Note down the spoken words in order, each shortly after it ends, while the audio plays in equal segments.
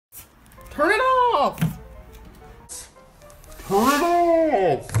Turn it off! Turn it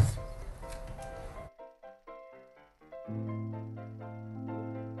off!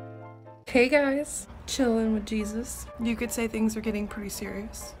 Hey guys, chilling with Jesus. You could say things are getting pretty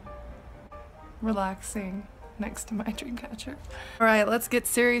serious. Relaxing next to my dream catcher. Alright, let's get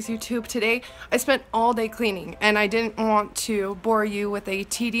serious, YouTube. Today, I spent all day cleaning, and I didn't want to bore you with a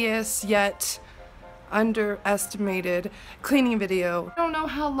tedious yet underestimated cleaning video. I don't know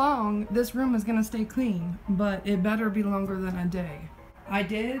how long this room is gonna stay clean, but it better be longer than a day. I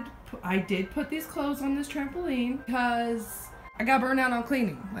did put these clothes on this trampoline because I got burned out on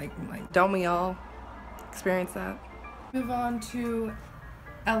cleaning. Like, don't we all experience that? Move on to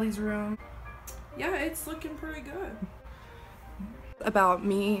Ellie's room. Yeah, it's looking pretty good. About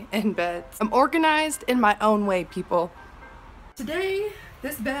me and beds. I'm organized in my own way, people. Today,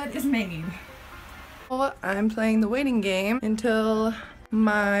 this bed is made. Well, I'm playing the waiting game until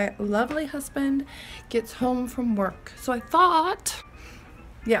my lovely husband gets home from work. So I thought,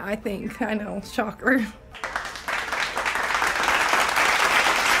 yeah, I know, shocker.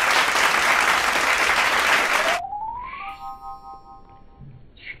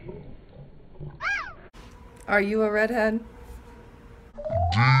 Are you a redhead?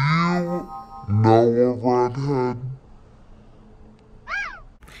 Do you know a redhead?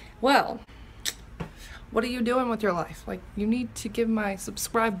 Well, what are you doing with your life? Like, you need to give my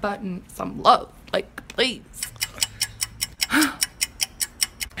subscribe button some love. Like, please.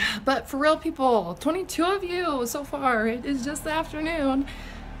 But for real, people, 22 of you so far. It is just the afternoon.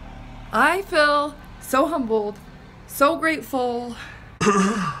 I feel so humbled, so grateful.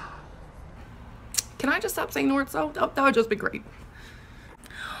 Can I just stop saying the word so? Oh, that would just be great.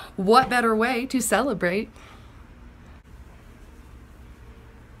 What better way to celebrate?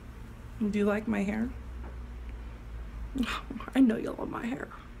 Do you like my hair? I know you love my hair.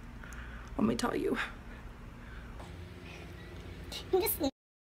 Let me tell you.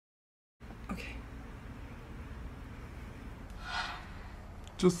 Okay.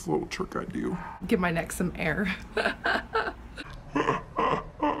 Just a little trick I do. Give my neck some air.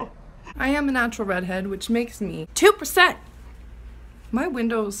 I am a natural redhead, which makes me 2%. My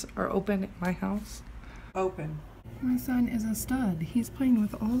windows are open at my house. Open. My son is a stud. He's playing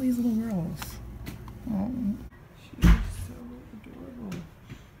with all these little girls. Oh, she's so adorable.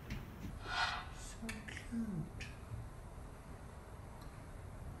 So cute.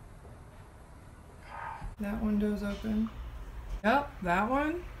 That window's open. Yep, that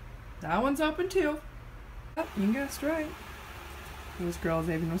one. That one's open too. Yep, you guessed right. Those girls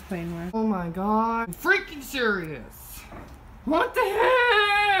Aiden was playing with. Oh my god. I'm freaking serious. What the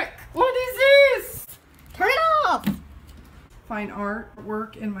heck? What is this? Turn it off! Fine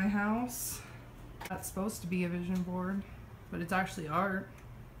artwork in my house. That's supposed to be a vision board, but it's actually art.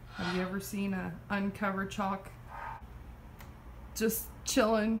 Have you ever seen a uncovered chalk? Just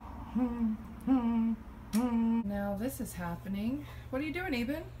chilling. Now this is happening. What are you doing,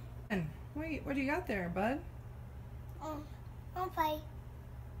 Aiden? Wait, what do you got there, bud? I'll play.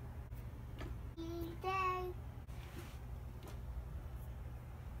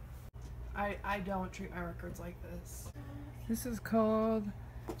 I don't treat my records like this. This is called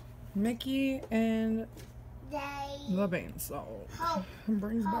Mickey and the Bandsaw. It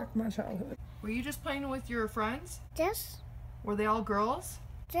brings back my childhood. Were you just playing with your friends? Yes. Were they all girls?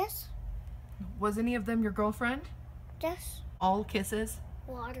 Yes. Was any of them your girlfriend? Yes. All kisses?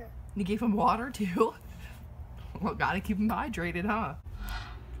 Water. You gave them water too? Well, gotta keep them hydrated, huh?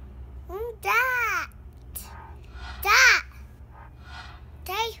 Dad!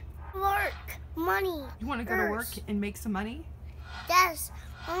 They work. Money. You want to go to work and make some money? Yes.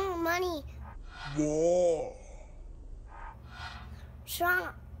 Money. Whoa.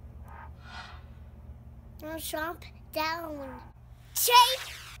 Trump. Trump down.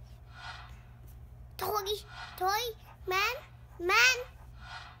 Shake. Toy. Man.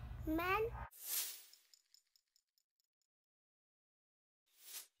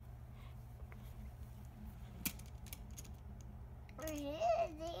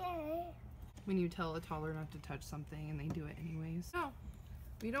 When you tell a toddler not to touch something and they do it anyways. No,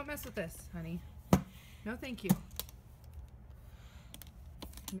 we don't mess with this, honey. No, thank you.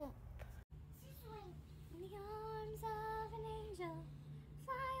 In the arms of an angel,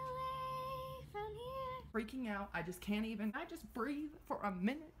 fly away from here. Freaking out. I just can't even. I just breathe for a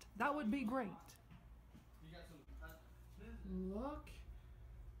minute. That would be great. Look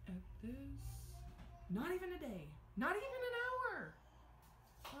at this. Not even a day. Not even an hour.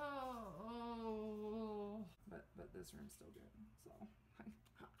 Oh. But this room's still good. So I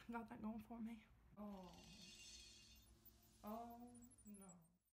got that going for me. Oh.